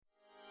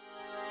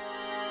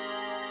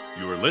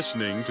You are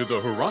listening to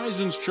the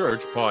Horizons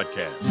Church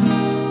podcast.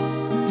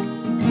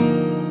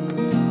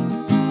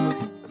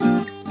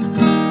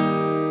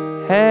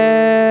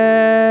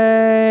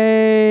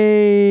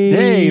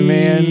 Hey,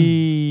 man.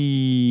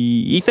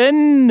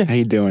 Ethan. How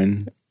you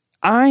doing?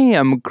 I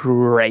am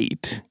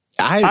great.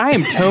 I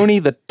am Tony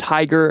the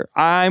Tiger.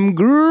 I'm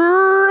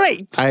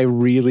great. I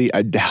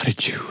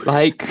doubted you.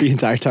 Like the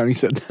entire time you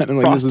said that. I'm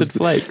like, Frosted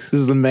Flakes.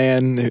 This is the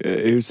man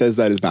who says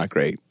that is not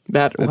great.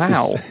 That, That's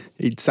wow.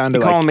 It sounded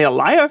You like calling me a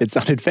liar? it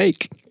sounded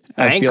fake.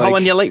 I ain't feel calling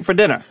like you late for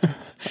dinner.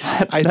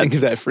 I think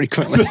of that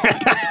frequently.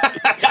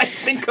 I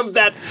think of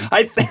that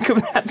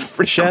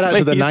frequently. Shout out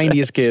to the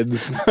 90s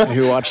kids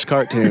who watched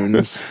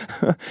cartoons.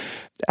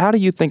 How do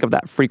you think of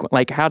that frequent?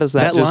 Like, how does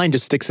that line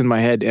just sticks in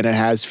my head, and it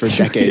has for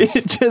decades.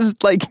 It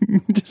just like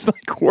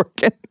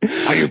working.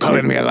 Are you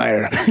calling me a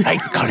liar? I'm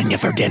calling you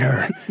for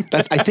dinner.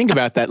 I think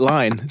about that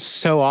line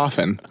so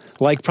often,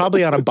 like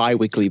probably on a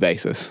bi-weekly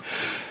basis.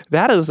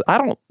 That is,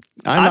 I'm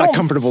not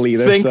comfortable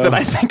either. That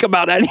I think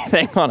about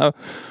anything on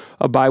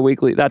a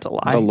bi-weekly. That's a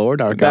lie. The Lord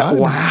our God.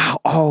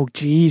 Wow. Oh,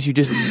 geez. You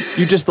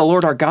just the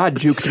Lord our God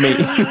juked me.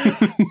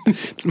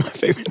 It's my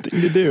favorite thing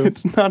to do.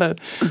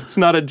 It's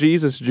not a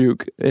Jesus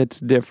juke.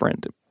 It's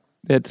different.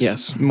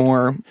 It's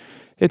more.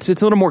 It's a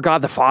little more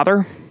God the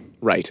Father.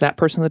 Right. That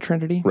person of the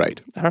Trinity.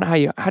 Right. I don't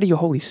know how do you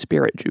Holy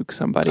Spirit juke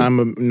somebody?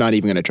 I'm not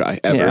even going to try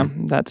ever. Yeah,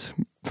 that's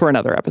for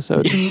another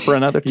episode, for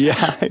another time.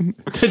 Yeah.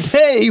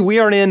 Today we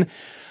are in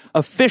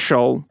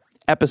official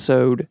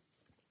episode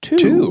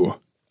 2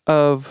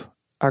 of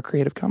our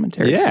Creative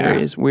Commentary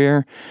series.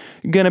 We're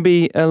going to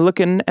be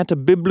looking at the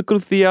biblical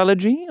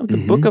theology of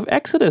the book of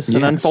Exodus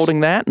and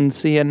unfolding that and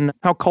seeing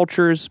how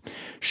culture's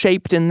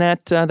shaped in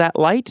that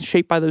light,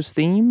 shaped by those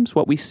themes,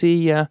 what we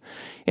see in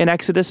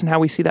Exodus and how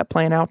we see that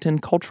playing out in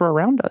culture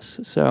around us.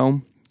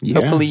 So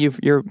hopefully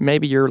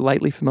you're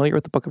lightly familiar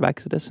with the book of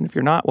Exodus, and if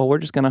you're not, well, we're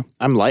just going to...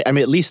 I'm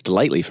at least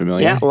lightly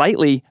familiar. Yeah,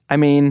 lightly. I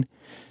mean,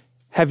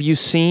 have you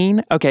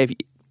seen... Okay,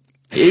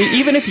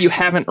 even if you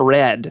haven't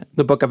read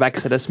the book of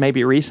Exodus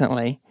maybe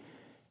recently,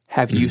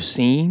 have you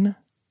seen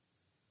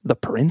The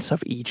Prince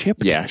of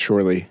Egypt? Yeah,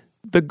 surely.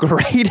 The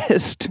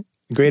greatest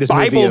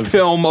Bible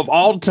film of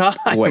all time.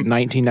 What,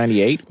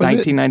 1998?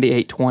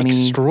 1998,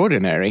 20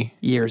 extraordinary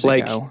years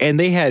ago. And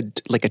they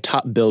had like a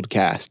top build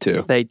cast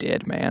too. They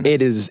did, man.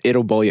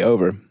 It'll bowl you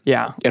over.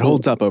 Yeah. It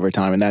holds up over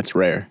time, and that's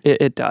rare.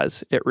 It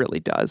does. It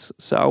really does.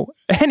 So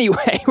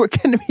anyway, we're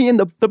going to be in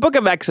the book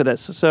of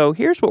Exodus. So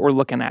here's what we're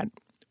looking at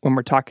when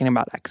we're talking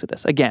about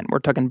Exodus. Again, we're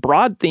talking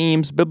broad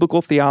themes,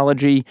 biblical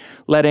theology,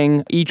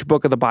 letting each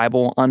book of the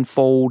Bible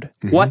unfold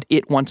what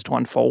it wants to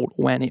unfold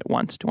when it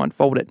wants to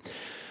unfold it.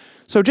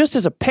 So just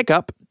as a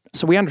pickup,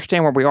 so we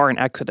understand where we are in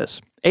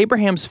Exodus,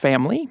 Abraham's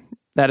family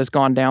that has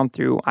gone down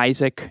through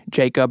Isaac,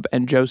 Jacob,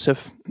 and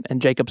Joseph,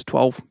 and Jacob's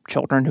 12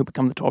 children who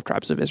become the 12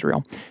 tribes of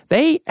Israel,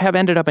 they have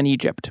ended up in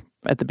Egypt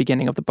at the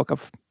beginning of the book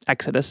of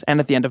Exodus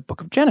and at the end of the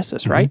book of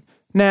Genesis, right?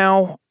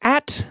 Now,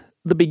 at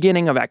the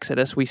beginning of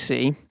Exodus, we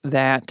see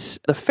that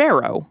the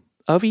Pharaoh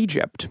of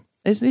Egypt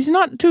he's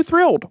not too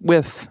thrilled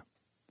with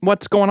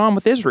what's going on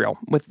with Israel,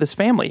 with this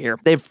family here.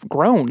 They've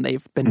grown,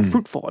 they've been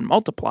fruitful and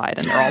multiplied,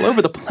 and they're all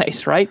over the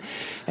place, right?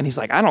 And he's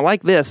like, I don't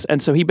like this.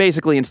 And so he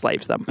basically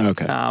enslaves them.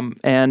 Okay.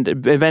 And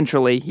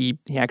eventually he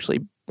actually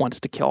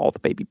wants to kill all the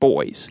baby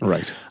boys.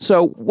 Right.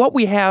 So what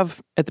we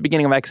have at the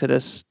beginning of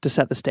Exodus to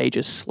set the stage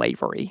is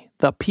slavery.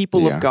 The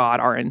people of God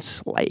are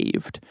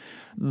enslaved.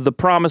 The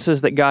promises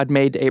that God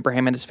made to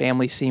Abraham and his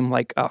family seem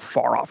like a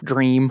far-off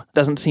dream.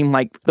 Doesn't seem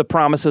like the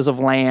promises of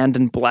land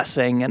and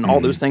blessing and all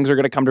those things are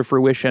going to come to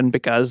fruition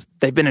because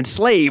they've been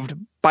enslaved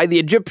by the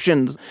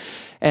Egyptians.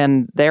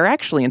 And they're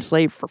actually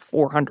enslaved for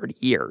 400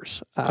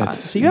 years.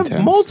 So you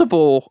have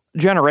multiple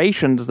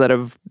generations that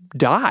have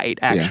died,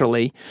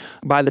 actually,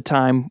 by the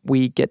time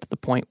we get to the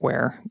point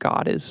where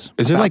God is.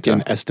 Is there like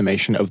an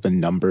estimation of the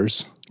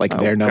numbers, like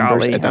their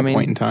numbers at that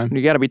point in time?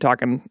 You got to be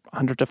talking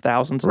hundreds of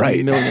thousands,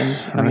 right.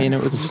 Millions. I mean,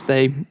 it was just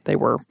they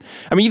were.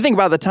 I mean, you think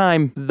about the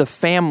time the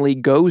family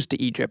goes to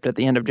Egypt at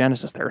the end of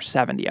Genesis, there are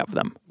 70 of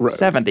them. Right.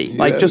 70,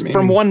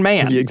 from one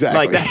man. Exactly.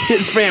 Like that's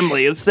his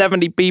family. It's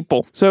 70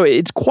 people. So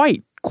it's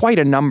quite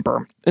a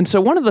number. And so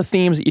one of the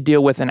themes that you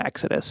deal with in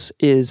Exodus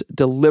is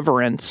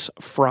deliverance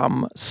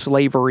from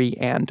slavery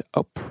and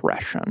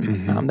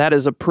oppression. That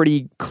is a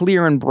pretty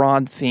clear and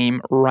broad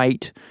theme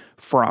right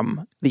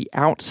from the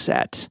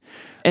outset.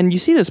 And you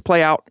see this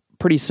play out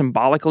pretty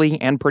symbolically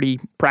and pretty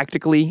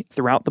practically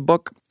throughout the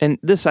book. And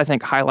this, I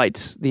think,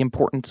 highlights the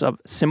importance of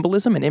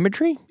symbolism and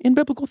imagery in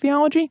biblical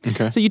theology.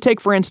 Okay. So you take,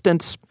 for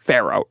instance,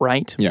 Pharaoh,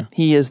 right? Yeah.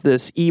 He is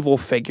this evil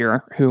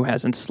figure who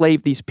has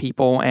enslaved these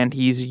people, and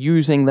he's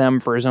using them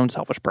for his own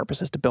selfish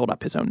purposes to build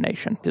up his own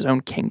nation, his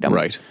own kingdom.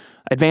 Right.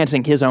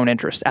 Advancing his own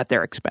interests at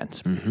their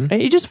expense. And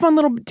it's just a fun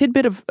little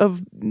tidbit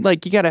of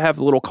like, you got to have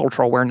a little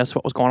cultural awareness of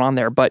what was going on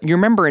there. But you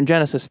remember in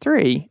Genesis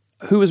 3,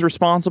 who was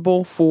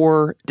responsible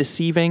for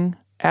deceiving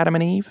Adam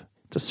and Eve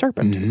It's a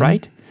serpent,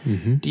 right?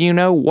 Mm-hmm. Do you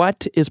know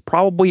what is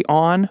probably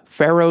on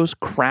Pharaoh's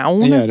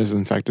crown? Yeah, it is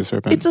in fact a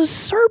serpent. It's a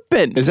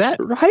serpent. Is that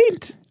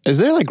right? Is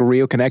there like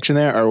real connection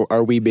there, or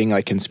are we being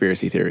like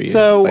conspiracy theory?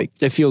 So like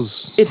it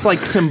feels. It's like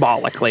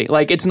symbolically,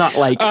 like it's not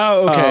like.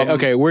 Oh,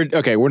 okay,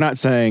 okay. We're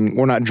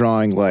not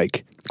drawing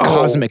like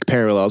cosmic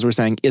parallels. We're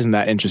saying, isn't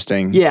that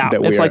interesting? Yeah,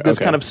 that it's like this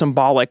kind of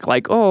symbolic,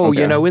 like,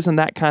 isn't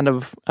that kind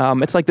of?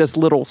 It's like this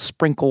little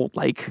sprinkled,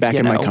 like back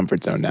in my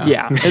comfort zone now.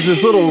 Yeah, it's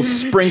this little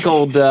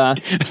sprinkled.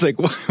 It's like,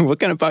 what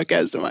kind of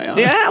podcast am I on?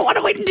 Yeah, what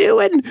are we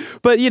doing?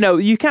 But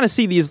you kind of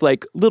see these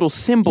like little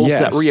symbols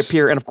that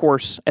reappear, and of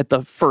course, at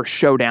the first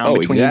showdown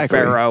between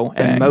Pharaoh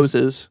and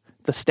Moses,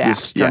 the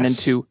staffs turn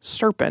into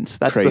serpents.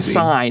 That's the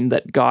sign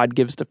that God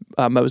gives to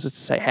Moses to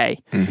say, hey,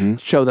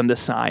 show them this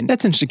sign.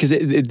 That's interesting because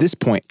at this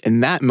point,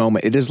 in that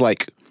moment, it is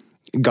like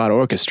God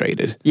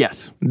orchestrated.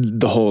 Yes.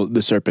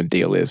 The serpent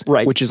deal is.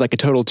 Right. Which is like a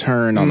total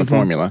turn on the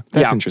formula.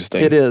 That's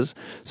interesting. It is.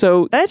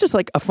 So that's just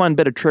like a fun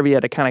bit of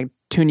trivia to kind of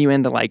tune you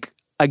into like,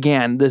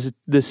 again, this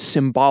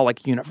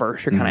symbolic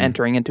universe you're kind of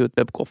entering into with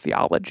biblical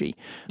theology.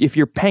 If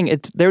you're paying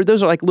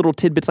those are like little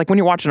tidbits, like when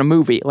you're watching a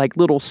movie, like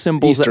little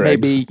symbols Easter that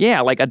eggs.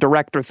 maybe, like a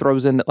director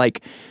throws in that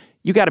like,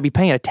 you got to be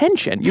paying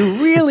attention.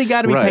 You really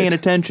got to be paying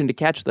attention to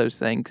catch those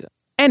things.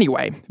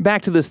 Anyway,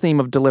 back to this theme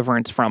of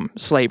deliverance from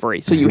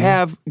slavery. So you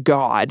have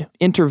God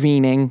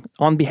intervening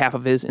on behalf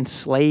of his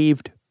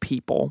enslaved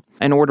people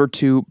in order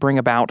to bring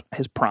about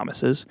his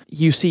promises.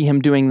 You see him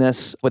doing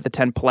this with the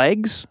 10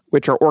 plagues,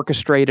 which are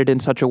orchestrated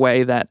in such a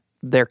way that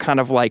they're kind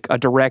of like a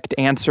direct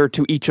answer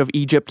to each of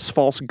Egypt's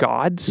false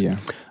gods. Yeah.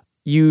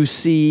 You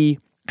see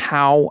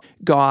how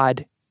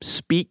God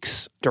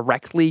speaks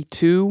directly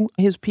to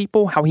his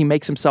people, how he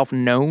makes himself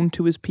known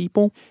to his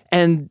people.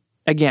 And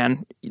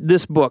again,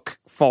 this book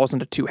falls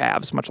into two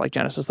halves, much like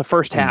Genesis. The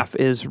first half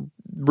is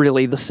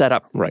really the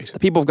setup. Right. The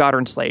people of God are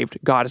enslaved.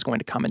 God is going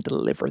to come and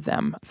deliver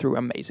them through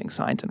amazing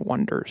signs and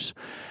wonders.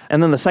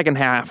 And then the second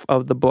half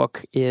of the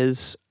book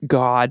is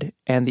God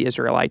and the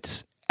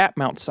Israelites at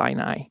Mount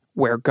Sinai,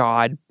 where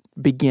God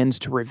begins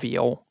to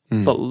reveal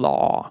the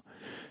law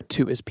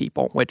to his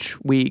people, which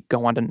we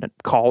go on to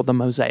call the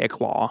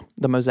Mosaic Law,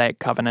 the Mosaic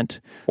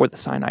Covenant, or the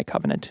Sinai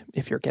Covenant,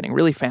 if you're getting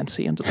really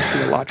fancy into the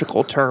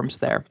theological terms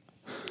there.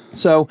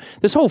 So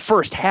this whole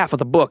first half of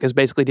the book is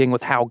basically dealing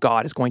with how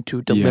God is going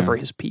to deliver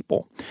his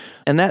people.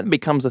 And that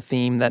becomes a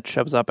theme that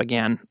shows up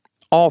again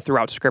all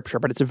throughout Scripture,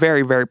 but it's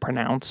very, very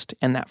pronounced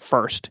in that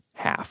first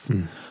half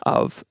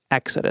of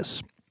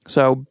Exodus.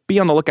 So be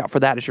on the lookout for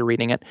that as you're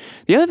reading it.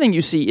 The other thing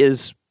you see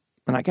is,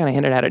 and I kind of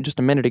hinted at it just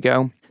a minute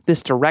ago,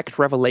 this direct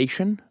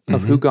revelation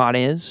of who God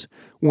is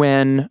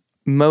when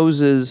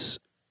Moses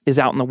is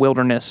out in the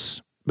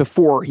wilderness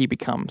before he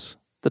becomes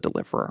the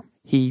deliverer.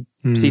 He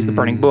sees the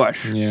burning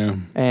bush. Yeah.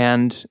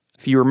 And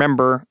if you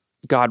remember,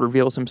 God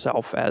reveals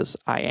himself as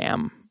I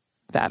am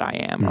that I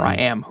am, or I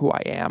am who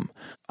I am.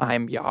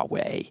 I'm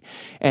Yahweh.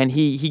 And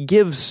he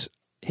gives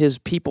his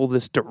people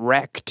this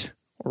direct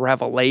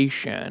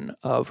revelation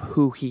of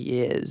who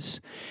he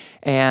is.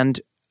 And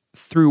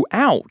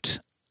throughout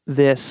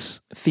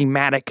this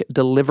thematic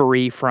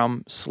delivery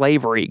from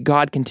slavery,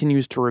 God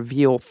continues to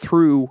reveal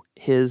through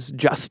his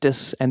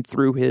justice and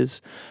through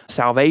his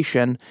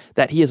salvation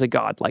that he is a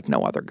God like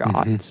no other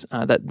gods.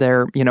 That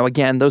they're,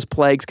 again, those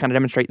plagues kind of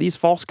demonstrate these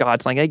false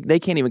gods, like they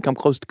can't even come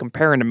close to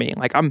comparing to me.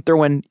 Like I'm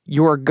throwing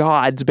your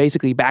gods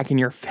basically back in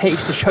your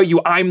face to show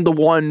you I'm the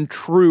one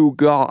true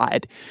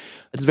God.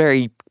 It's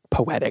very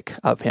poetic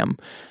of him.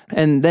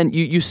 And then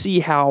you see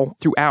how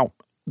throughout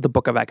the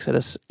book of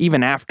Exodus,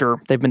 even after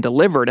they've been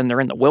delivered and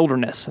they're in the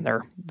wilderness and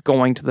they're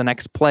going to the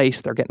next place,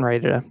 they're getting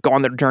ready to go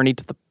on their journey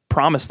to the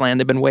promised land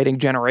they've been waiting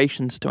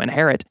generations to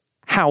inherit,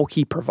 how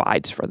he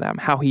provides for them,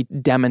 how he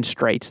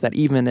demonstrates that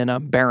even in a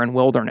barren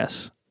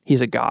wilderness,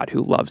 he's a God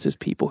who loves his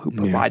people, who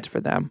provides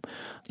for them,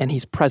 and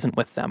he's present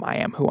with them. I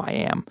am who I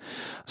am.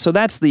 So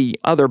that's the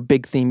other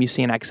big theme you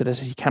see in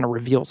Exodus, is he kind of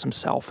reveals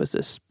himself as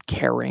this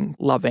caring,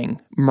 loving,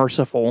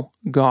 merciful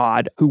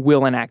God who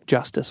will enact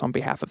justice on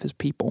behalf of his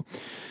people.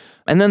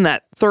 And then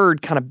that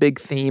third kind of big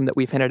theme that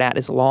we've hinted at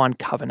is law and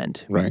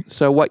covenant. Right.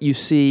 So what you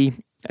see,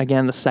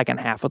 again, the second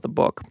half of the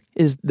book,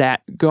 is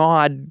that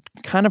God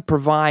kind of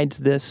provides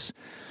this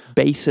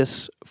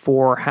basis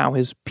for how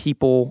his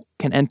people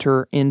can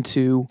enter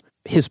into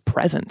his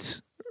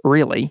presence,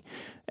 really.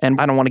 And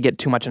I don't want to get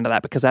too much into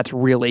that because that's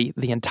really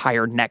the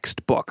entire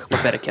next book,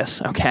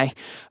 Leviticus, okay?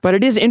 But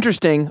it is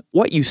interesting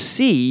what you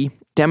see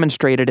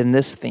demonstrated in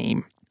this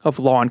theme of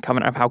law and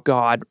covenant, of how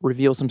God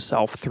reveals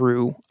himself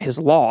through his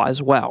law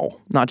as well,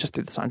 not just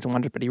through the signs and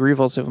wonders, but he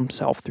reveals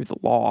himself through the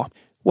law.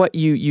 What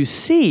you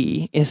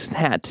see is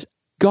that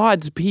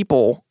God's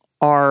people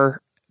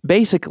are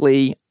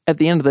basically, at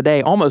the end of the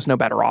day, almost no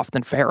better off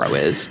than Pharaoh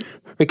is.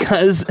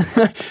 Because,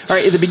 all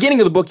right, at the beginning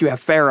of the book, you have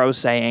Pharaoh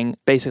saying,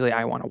 basically,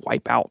 I want to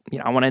wipe out,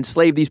 I want to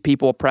enslave these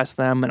people, oppress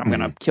them, and I'm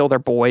going to kill their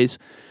boys.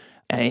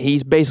 And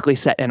he's basically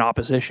set in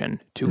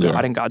opposition to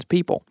God and God's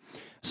people.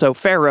 So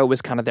Pharaoh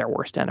was kind of their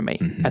worst enemy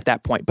at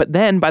that point. But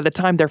then by the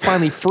time they're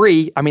finally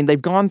free,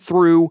 they've gone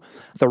through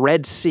the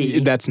Red Sea.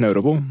 That's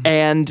notable.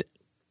 And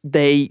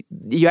they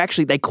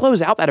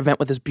close out that event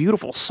with this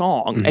beautiful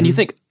song, and you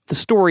think the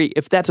story,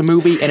 if that's a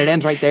movie and it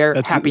ends right there,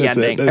 happy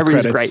ending,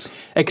 everything's great.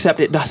 Except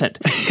it doesn't,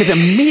 because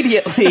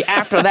immediately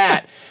after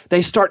that,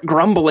 they start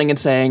grumbling and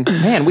saying,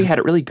 "Man, we had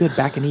it really good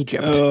back in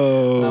Egypt.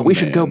 We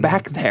should go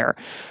back there."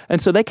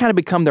 And so they kind of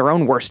become their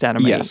own worst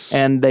enemy, Yes.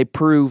 and they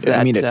prove that.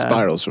 I mean, it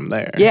spirals from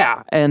there.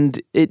 Yeah,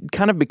 and it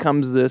kind of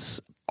becomes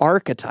this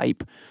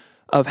archetype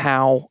of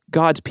how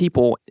God's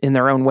people, in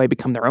their own way,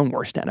 become their own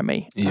worst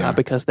enemy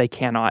because they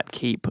cannot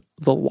keep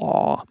the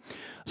law.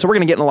 So we're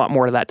going to get in a lot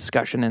more of that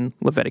discussion in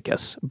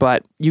Leviticus,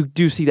 but you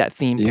do see that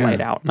theme played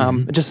out.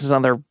 Just as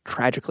another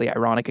tragically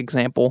ironic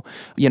example,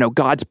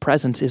 God's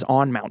presence is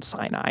on Mount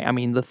Sinai. I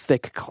mean, the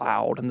thick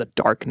cloud and the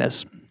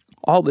darkness,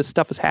 all this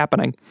stuff is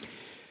happening.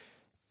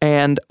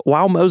 And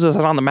while Moses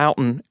is on the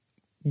mountain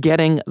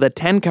getting the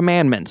 10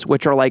 Commandments,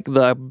 which are like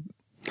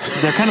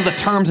they're kind of the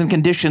terms and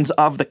conditions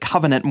of the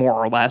covenant, more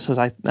or less,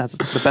 that's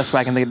the best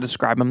way I can think to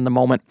describe them in the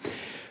moment.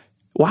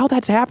 While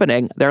that's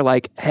happening, they're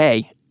like,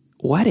 hey,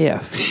 what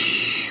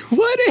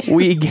if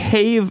we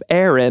gave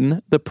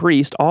Aaron, the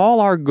priest, all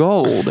our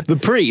gold? The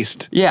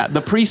priest? Yeah,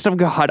 the priest of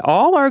God,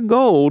 all our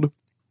gold,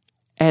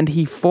 and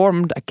he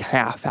formed a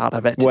calf out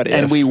of it. What if?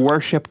 And we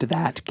worshipped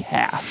that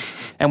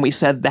calf. And we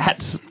said,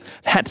 that's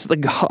the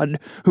God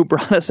who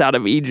brought us out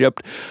of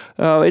Egypt.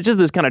 It's just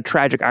this kind of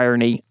tragic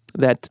irony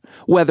that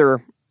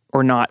whether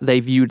or not they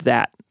viewed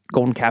that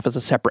golden calf as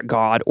a separate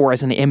god or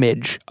as an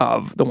image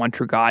of the one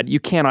true God,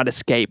 you cannot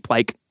escape.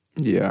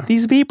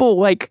 These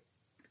people,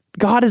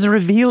 God is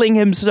revealing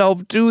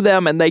himself to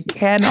them, and they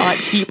cannot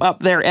keep up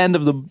their end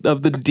of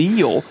the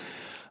deal.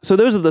 So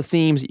those are the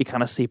themes that you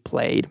kind of see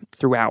played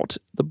throughout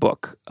the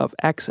book of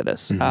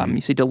Exodus.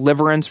 You see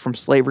deliverance from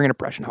slavery and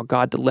oppression, how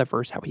God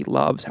delivers, how he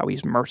loves, how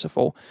he's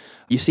merciful.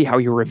 You see how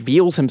he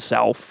reveals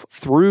himself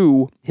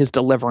through his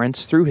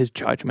deliverance, through his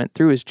judgment,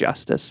 through his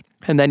justice.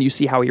 And then you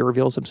see how he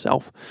reveals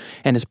himself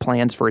and his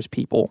plans for his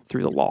people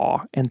through the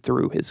law and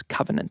through his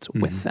covenant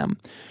with them.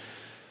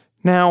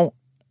 Now,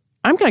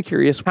 I'm kind of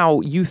curious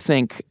how you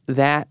think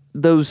that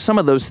some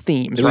of those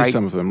themes, At right? least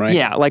some of them, right?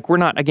 Yeah, we're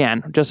not,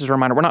 again, just as a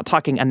reminder, we're not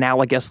talking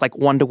analogous,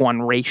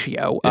 1-to-1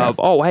 ratio of,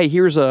 hey,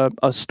 here's a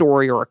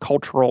story or a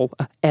cultural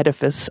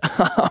edifice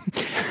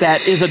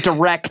that is a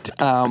direct,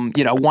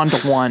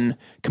 1-to-1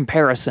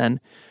 comparison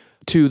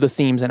to the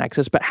themes in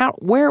Exodus. But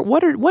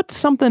what's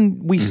something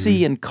we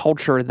see in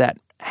culture that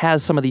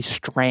has some of these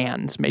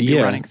strands maybe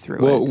running through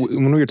it? Well,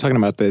 when we were talking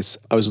about this,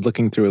 I was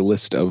looking through a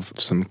list of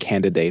some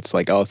candidates,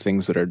 all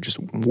things that are just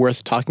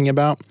worth talking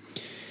about,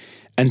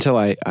 until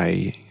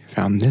I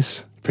found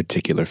this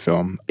particular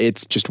film.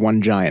 It's just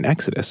one giant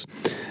Exodus.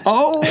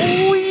 Oh,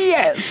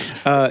 yes!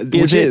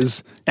 Which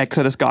is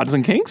Exodus, Gods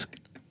and Kings?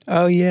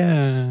 Oh,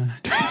 yeah.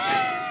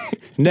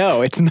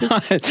 No, it's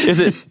not. Is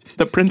it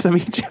The Prince of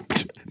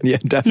Egypt? Yeah,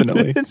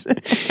 definitely.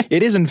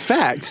 It is, in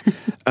fact,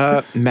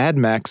 Mad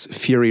Max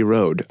Fury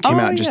Road. Came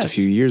out just a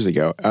few years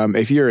ago.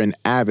 If you're an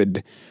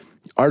avid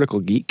article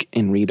geek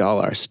and read all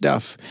our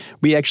stuff,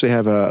 we actually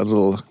have a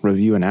little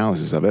review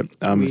analysis of it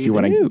if you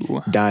want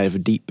to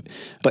dive deep.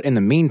 But in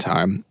the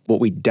meantime,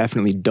 what we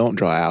definitely don't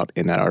draw out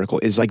in that article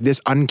is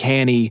this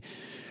uncanny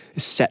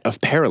set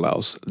of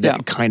parallels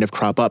that kind of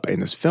crop up in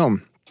this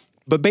film.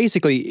 But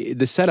basically,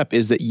 the setup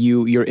is that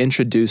you're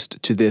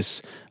introduced to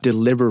this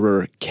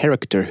deliverer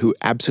character who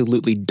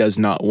absolutely does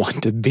not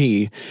want to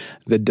be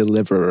the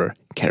deliverer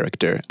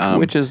character.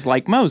 Which is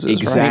like Moses,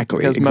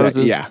 exactly, right? Because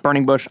Moses,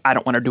 burning bush, I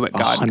don't want to do it,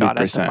 God. 100%. God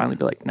has to finally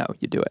be like, no,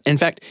 you do it. In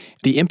fact,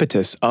 the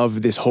impetus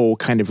of this whole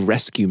kind of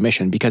rescue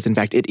mission, because in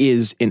fact it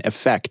is, in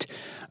effect,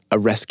 a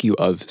rescue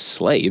of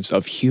slaves,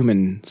 of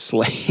human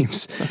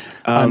slaves.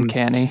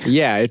 Uncanny.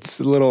 Yeah, it's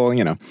a little,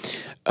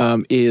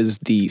 is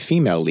the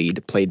female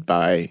lead played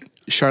by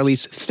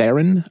Charlize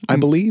Theron, I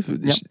believe.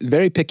 Yep.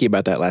 Very picky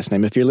about that last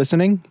name. If you're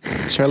listening,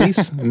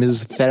 Charlize,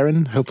 Ms.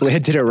 Theron, hopefully I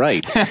did it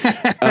right.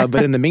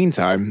 But in the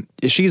meantime,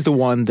 she's the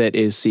one that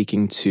is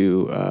seeking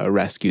to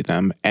rescue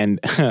them and,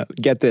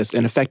 get this,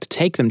 in effect,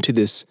 take them to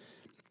this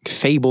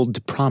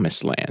fabled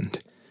promised land.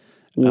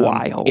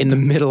 Wild. In the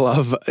middle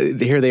of,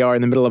 here they are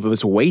in the middle of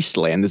this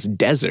wasteland, this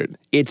desert.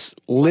 It's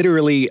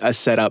literally a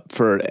setup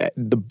for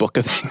the book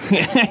of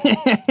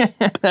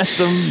Exodus. That's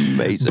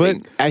amazing. But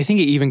I think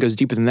it even goes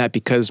deeper than that,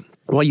 because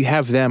while you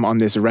have them on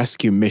this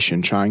rescue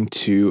mission trying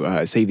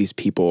to save these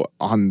people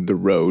on the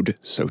road,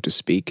 so to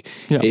speak,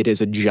 it is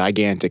a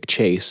gigantic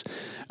chase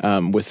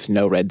with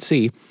no Red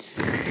Sea,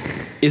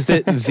 is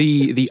that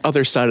the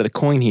other side of the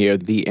coin here,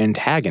 the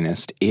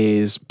antagonist,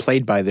 is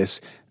played by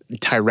this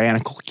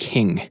tyrannical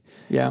king.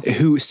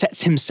 Who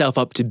sets himself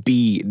up to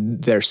be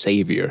their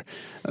savior,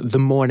 the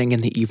morning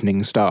and the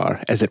evening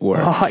star, as it were.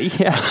 Oh,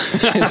 yes.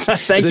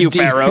 Thank you,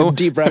 Pharaoh.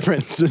 Deep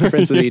reference to the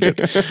Prince of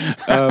Egypt.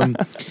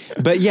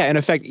 But yeah, in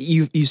effect,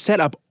 you set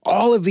up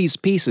all of these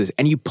pieces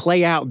and you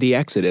play out the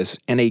Exodus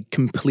in a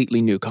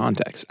completely new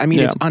context. I mean,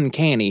 it's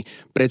uncanny,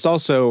 but it's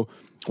also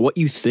what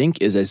you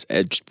think is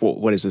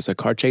what is this, a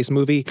car chase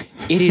movie?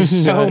 It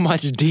is so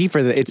much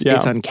deeper than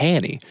it's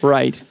uncanny.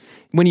 Right.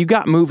 When you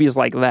got movies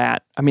like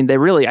that, I mean, they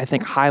really, I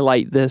think,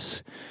 highlight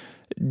this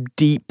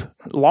deep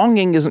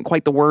longing isn't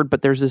quite the word,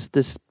 but there's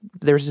this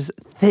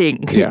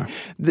thing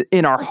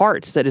in our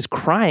hearts that is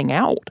crying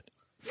out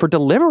for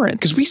deliverance.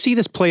 Because we see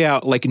this play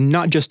out, like,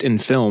 not just in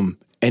film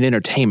and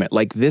entertainment.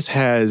 Like, this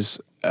has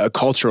a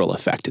cultural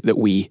effect that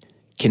we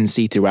can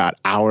see throughout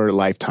our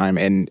lifetime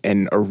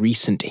and a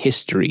recent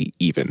history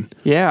even.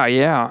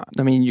 Yeah.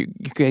 I mean,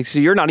 so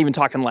you're not even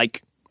talking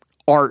like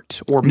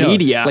art or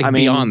media. Like, I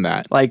mean, beyond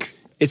that. Like,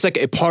 it's like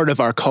a part of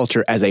our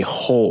culture as a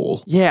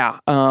whole. Yeah.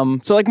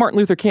 So like Martin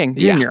Luther King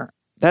Jr.,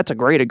 that's a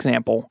great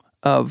example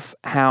of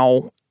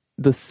how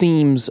the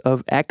themes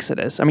of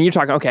Exodus. I mean, you're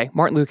talking, okay,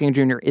 Martin Luther King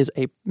Jr. is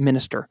a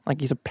minister,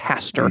 like he's a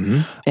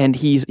pastor, and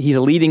he's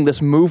leading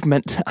this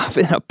movement of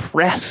an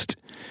oppressed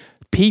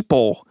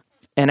people.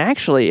 And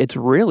actually, it's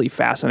really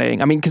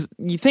fascinating. I mean, because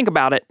you think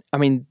about it, I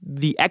mean,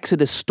 the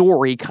Exodus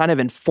story kind of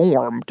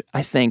informed,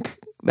 I think,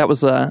 that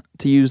was, to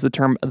use the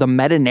term, the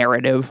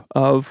meta-narrative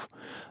of,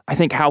 I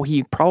think, how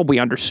he probably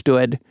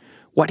understood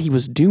what he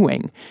was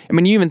doing. I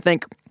mean, you even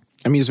think...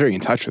 I mean, he's very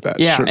in touch with that,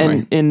 yeah,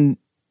 certainly. and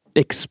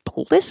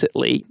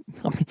explicitly,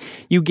 I mean,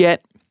 you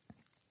get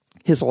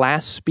his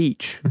last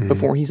speech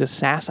before he's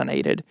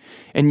assassinated,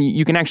 and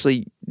you can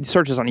actually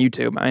search this on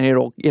YouTube, and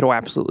it'll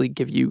absolutely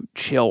give you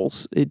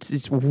chills.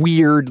 It's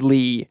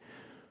weirdly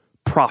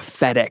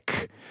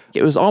prophetic.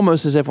 It was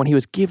almost as if when he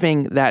was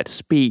giving that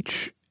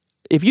speech,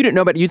 if you didn't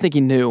know about it, you'd think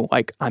he knew,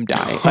 like, I'm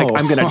dying, like,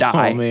 I'm going to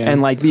die,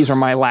 and, like, these are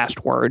my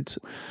last words.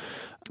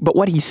 But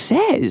what he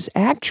says,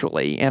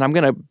 actually, and I'm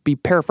going to be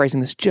paraphrasing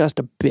this just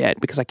a bit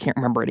because I can't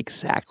remember it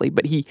exactly,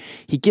 but he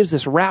gives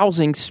this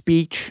rousing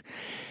speech,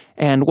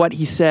 and what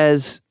he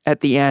says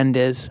at the end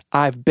is,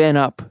 I've been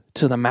up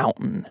to the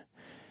mountain.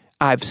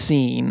 I've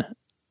seen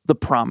the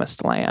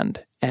promised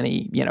land. And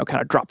he,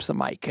 kind of drops the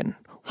mic and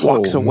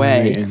walks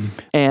away. Man.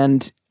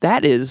 And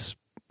that is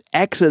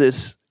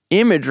Exodus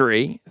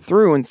imagery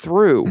through and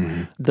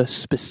through. The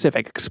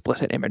specific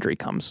explicit imagery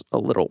comes a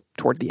little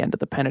toward the end of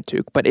the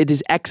Pentateuch, but it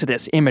is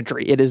Exodus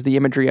imagery. It is the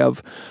imagery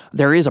of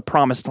there is a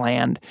promised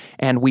land,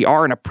 and we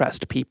are an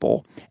oppressed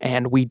people,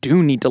 and we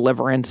do need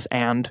deliverance,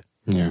 and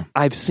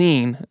I've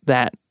seen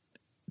that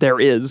there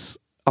is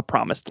a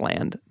promised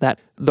land, that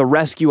the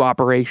rescue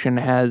operation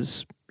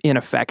has in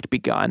effect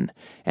begun,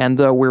 and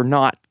though we're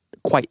not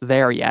quite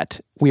there yet,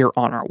 we're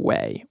on our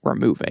way, we're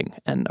moving.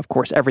 And of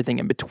course, everything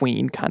in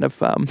between kind of,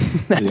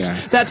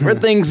 that's where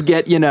things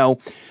get,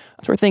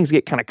 that's where things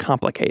get kind of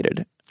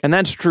complicated. And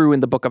that's true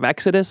in the book of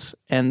Exodus,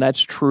 and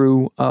that's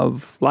true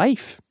of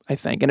life, I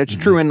think. And it's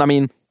true in, I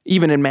mean,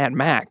 even in Mad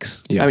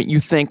Max. I mean, you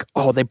think,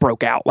 oh, they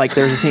broke out. Like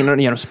there's a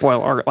scene,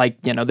 spoiler,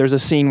 like, there's a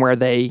scene where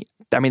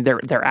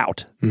they're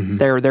out.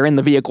 They're in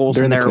the vehicles.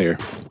 They're and in the clear.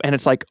 And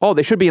it's like, oh,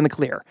 they should be in the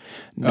clear.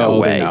 No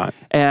way. They're not.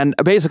 And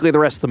basically the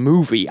rest of the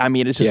movie, I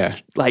mean, it's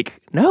just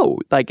like, no,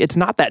 like it's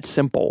not that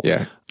simple.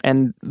 Yeah.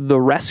 And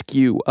the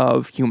rescue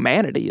of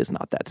humanity is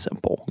not that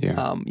simple.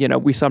 Yeah.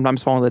 We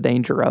sometimes fall in the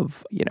danger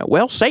of,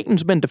 well,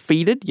 Satan's been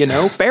defeated,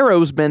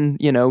 Pharaoh's been,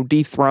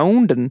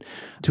 dethroned, and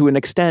to an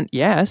extent,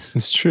 yes.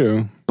 It's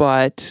true.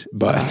 But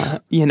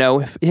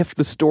if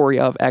the story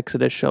of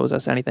Exodus shows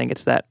us anything,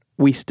 it's that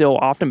we still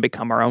often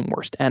become our own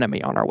worst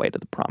enemy on our way to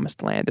the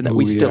promised land, and that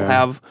we still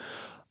have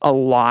a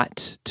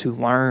lot to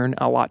learn,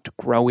 a lot to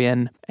grow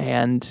in,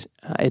 and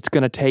it's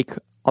going to take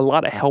a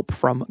lot of help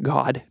from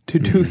God to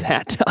do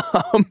that.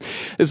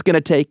 It's going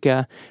to take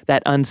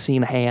that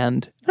unseen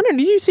hand. I don't know,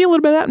 did you see a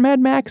little bit of that in Mad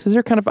Max? Is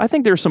there I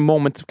think there's some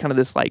moments of kind of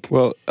this like...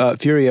 Well,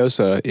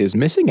 Furiosa is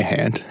missing a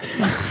hand.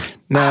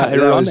 No,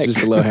 that was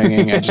just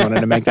low-hanging. I just wanted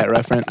to make that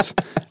reference.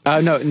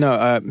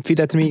 Feed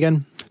that to me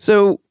again.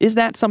 So is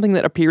that something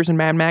that appears in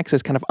Mad Max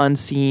as kind of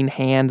unseen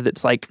hand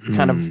that's like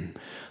kind of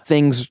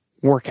things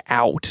work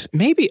out?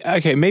 Maybe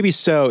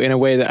so, in a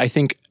way that I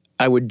think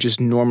I would just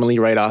normally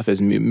write off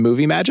as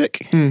movie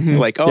magic.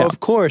 Like,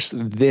 of course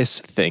this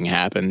thing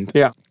happened.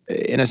 Yeah.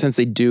 In a sense,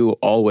 they do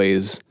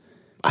always.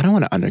 I don't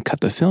want to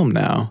undercut the film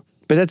now,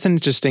 but that's an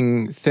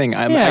interesting thing.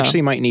 I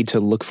actually might need to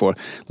look for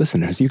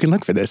listeners. You can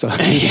look for this. I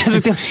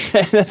was going to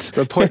say that's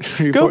report.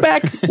 Go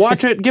back,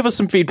 watch it, give us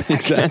some feedback.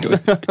 Exactly.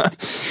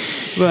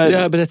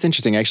 but that's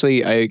interesting.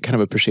 Actually, I kind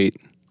of appreciate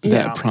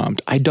that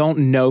prompt. I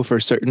don't know for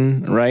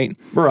certain, right?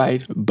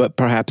 Right. But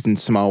perhaps in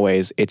small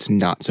ways, it's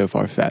not so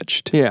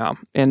far-fetched. Yeah.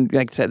 And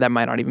like I said, that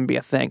might not even be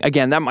a thing.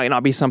 Again, that might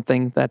not be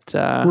something that...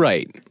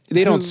 right.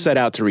 They don't set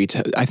out to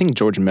retell. I think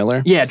George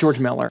Miller. Yeah, George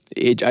Miller.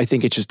 I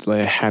think it's just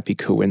a happy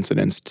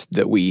coincidence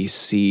that we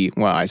see...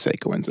 Well, I say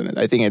coincidence.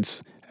 I think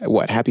it's...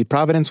 happy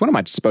providence? What am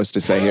I supposed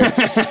to say here?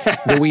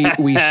 That we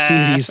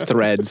see these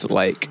threads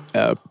like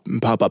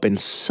pop up in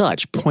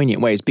such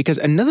poignant ways. Because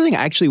another thing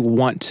I actually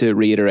want to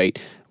reiterate,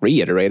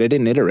 I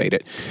didn't iterate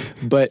it,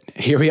 but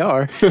here we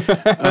are,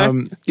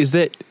 is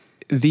that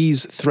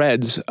these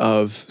threads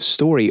of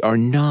story are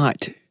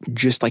not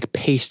just like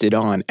pasted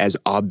on as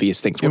obvious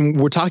things. And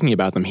we're talking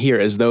about them here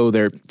as though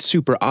they're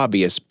super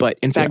obvious, but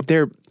in fact,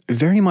 they're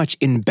very much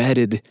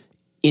embedded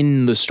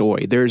in the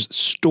story. There's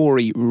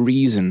story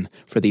reason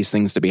for these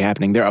things to be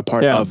happening. They're a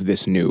part of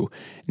this new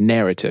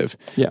narrative,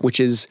 which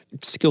is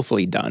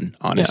skillfully done,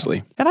 honestly.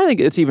 Yeah. And I think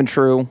it's even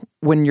true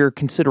when you're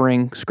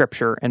considering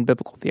scripture and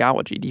biblical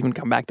theology, to even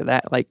come back to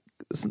that, like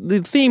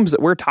the themes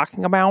that we're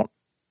talking about,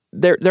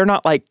 they're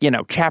not like,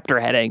 chapter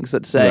headings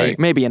that say, right.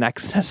 maybe in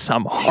Exodus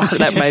some are.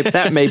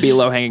 that may be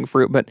low-hanging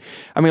fruit. But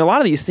I mean, a lot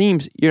of these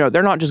themes,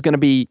 they're not just going to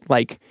be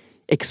like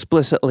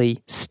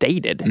explicitly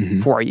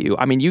stated for you.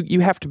 I mean, you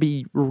have to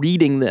be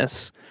reading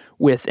this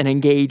with an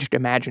engaged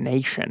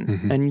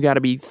imagination, and you got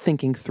to be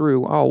thinking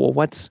through,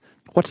 what's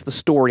the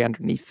story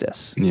underneath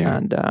this? Yeah.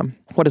 And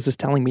what is this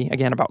telling me,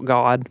 again, about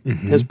God,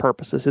 His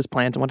purposes, His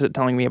plans, and what is it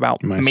telling me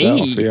about Myself,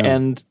 me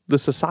and the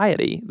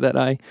society that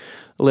I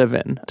live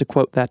in, to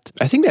quote that.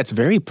 I think that's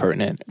very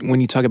pertinent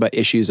when you talk about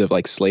issues of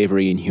like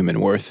slavery and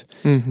human worth.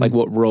 Like,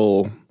 what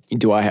role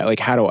do I have? Like,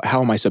 how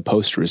am I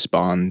supposed to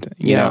respond,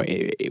 you know,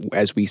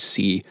 as we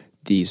see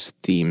these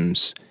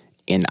themes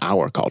in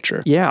our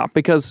culture? Yeah,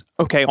 because,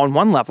 okay, on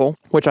one level,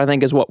 which I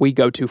think is what we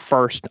go to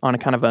first on a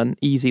kind of an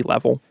easy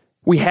level,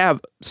 we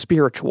have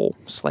spiritual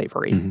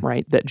slavery,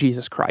 right? That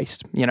Jesus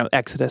Christ,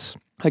 Exodus,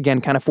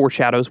 again, kind of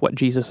foreshadows what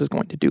Jesus is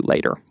going to do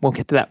later. We'll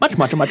get to that much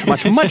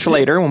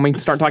later when we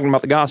start talking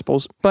about the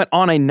Gospels. But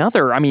on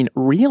another,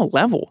 real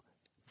level,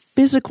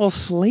 physical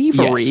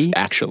slavery. Yes,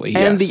 actually,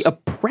 and the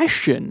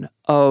oppression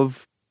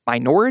of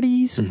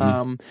minorities,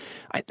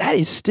 that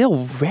is still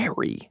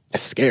very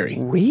scary,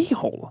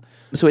 real.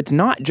 So it's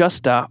not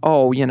just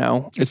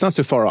it's not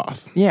so far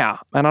off. Yeah,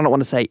 and I don't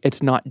want to say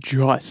it's not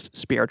just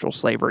spiritual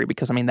slavery,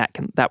 because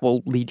that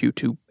will lead you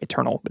to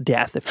eternal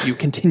death if you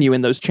continue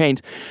in those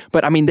chains.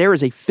 But there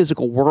is a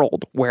physical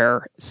world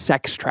where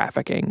sex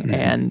trafficking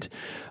and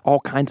all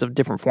kinds of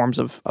different forms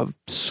of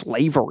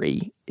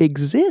slavery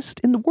exist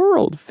in the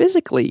world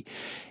physically.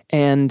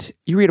 And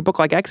you read a book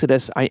like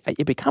Exodus,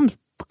 it becomes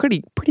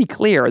pretty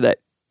clear that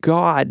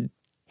God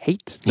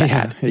hates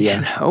that.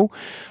 Yeah.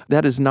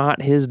 That is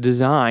not His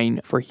design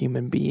for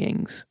human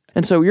beings.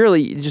 And so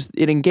really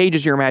it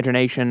engages your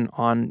imagination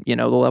on,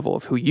 the level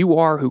of who you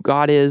are, who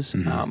God is,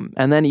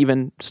 and then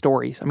even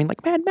stories.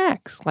 Like Mad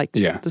Max,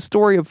 the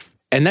story of...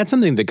 And that's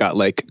something that got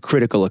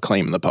critical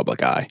acclaim in the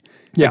public eye.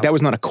 Yeah. That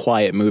was not a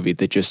quiet movie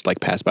that just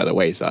passed by the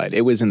wayside.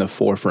 It was in the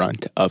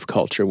forefront of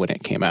culture when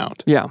it came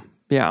out. Yeah.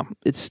 Yeah,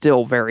 it's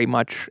still very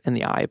much in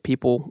the eye of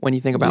people when you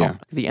think about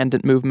the End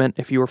It movement.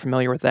 If you were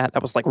familiar with that,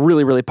 that was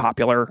really, really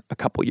popular a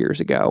couple years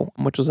ago,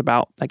 which was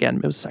about, again,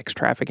 it was sex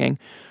trafficking.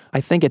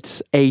 I think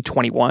it's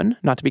A21,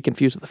 not to be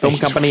confused with the film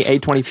company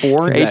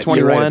A24. Exactly.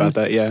 You're right about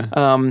that, yeah.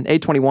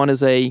 A21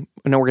 is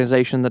an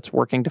organization that's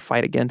working to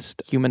fight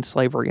against human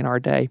slavery in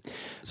our day.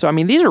 So,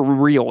 these are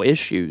real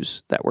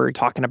issues that we're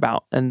talking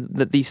about, and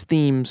that these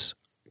themes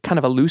kind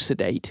of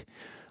elucidate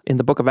in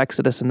the book of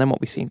Exodus, and then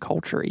what we see in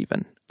culture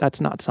even.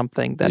 That's not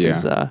something that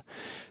is,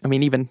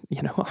 even,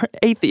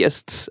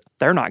 atheists,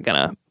 they're not going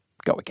to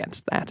go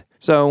against that.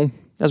 So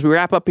as we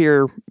wrap up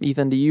here,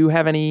 Ethan, do you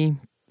have any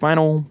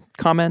final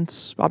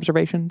comments,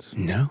 observations?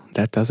 No,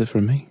 that does it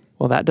for me.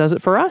 Well, that does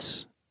it for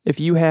us. If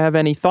you have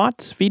any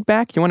thoughts,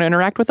 feedback, you want to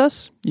interact with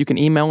us, you can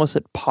email us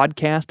at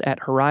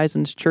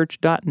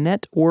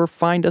podcast@horizonschurch.net or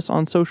find us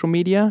on social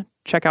media.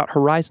 Check out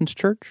Horizons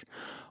Church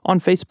on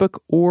Facebook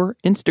or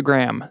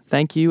Instagram.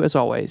 Thank you, as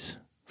always,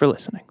 for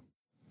listening.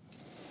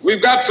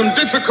 We've got some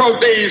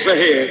difficult days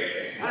ahead,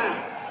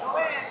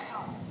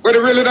 but it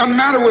really doesn't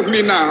matter with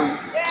me now,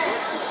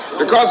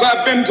 because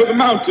I've been to the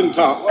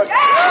mountaintop. I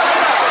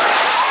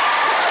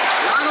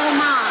don't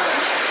mind.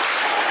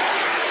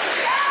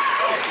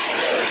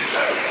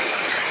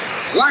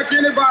 Like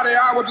anybody,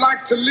 I would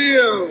like to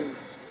live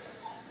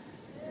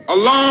a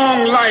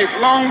long life.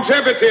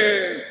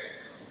 Longevity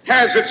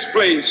has its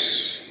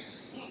place.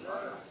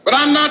 But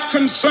I'm not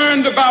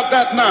concerned about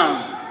that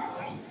now.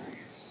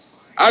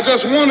 I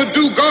just want to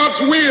do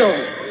God's will.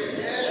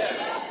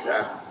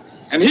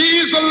 And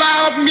He's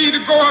allowed me to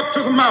go up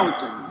to the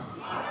mountain.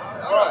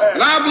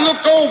 And I've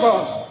looked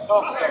over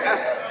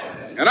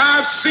and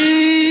I've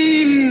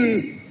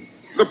seen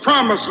the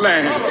promised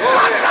land.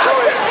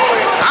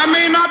 I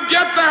may not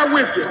get there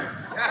with you,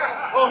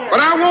 but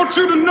I want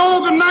you to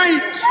know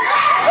tonight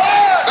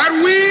that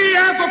we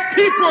as a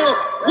people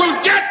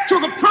will get to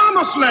the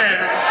promised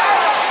land.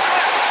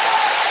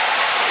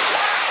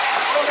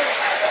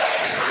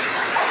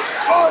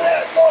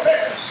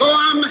 So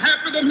I'm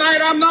happy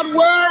tonight. I'm not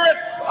worried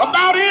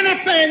about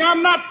anything.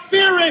 I'm not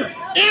fearing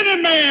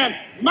any man.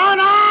 Mine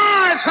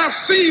eyes have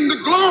seen the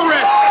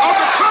glory